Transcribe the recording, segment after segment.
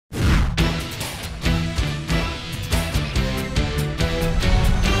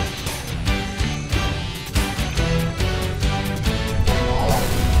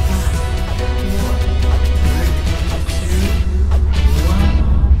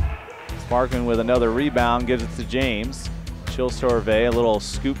Sparkman with another rebound, gives it to James. She'll survey, a little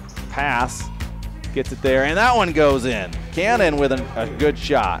scoop pass, gets it there, and that one goes in. Cannon with a good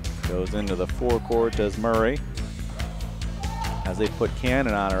shot. Goes into the forecourt, does Murray. As they put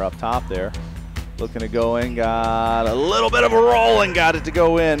Cannon on her up top there. Looking to go in, got a little bit of a roll and got it to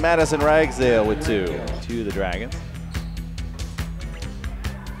go in. Madison Ragsdale with two to the Dragons.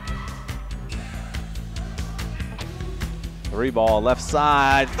 Three ball left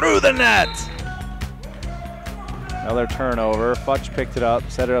side, through the net. Another turnover. Futch picked it up,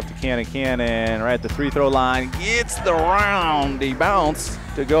 set it up to Cannon. Cannon right at the free throw line, gets the roundy bounce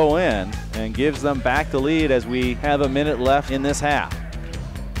to go in and gives them back the lead as we have a minute left in this half.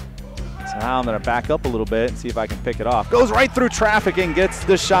 So now I'm going to back up a little bit and see if I can pick it off. Goes right through traffic and gets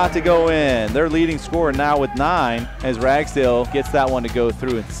the shot to go in. Their leading scorer now with 9 as Ragsdale gets that one to go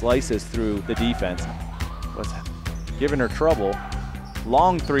through and slices through the defense. What's that? Giving her trouble.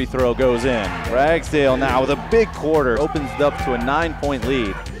 Long three throw goes in. Ragsdale now with a big quarter opens it up to a 9-point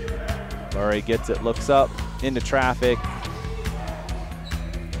lead. Murray gets it, looks up into traffic.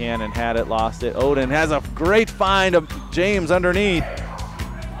 Cannon had it, lost it. Oden has a great find of James underneath.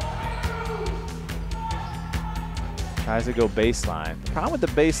 Tries to go baseline. The problem with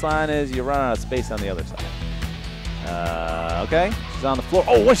the baseline is you run out of space on the other side. Okay, she's on the floor.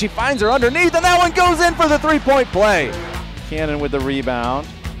 Oh, when she finds her underneath, and that one goes in for the three-point play. Cannon with the rebound.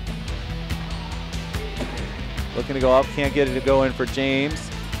 Looking to go up, can't get it to go in for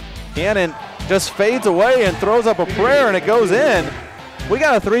James. Cannon just fades away and throws up a prayer, and it goes in. We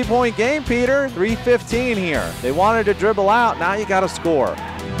got a three-point game, Peter. 3:15 here. They wanted to dribble out, now you got to score.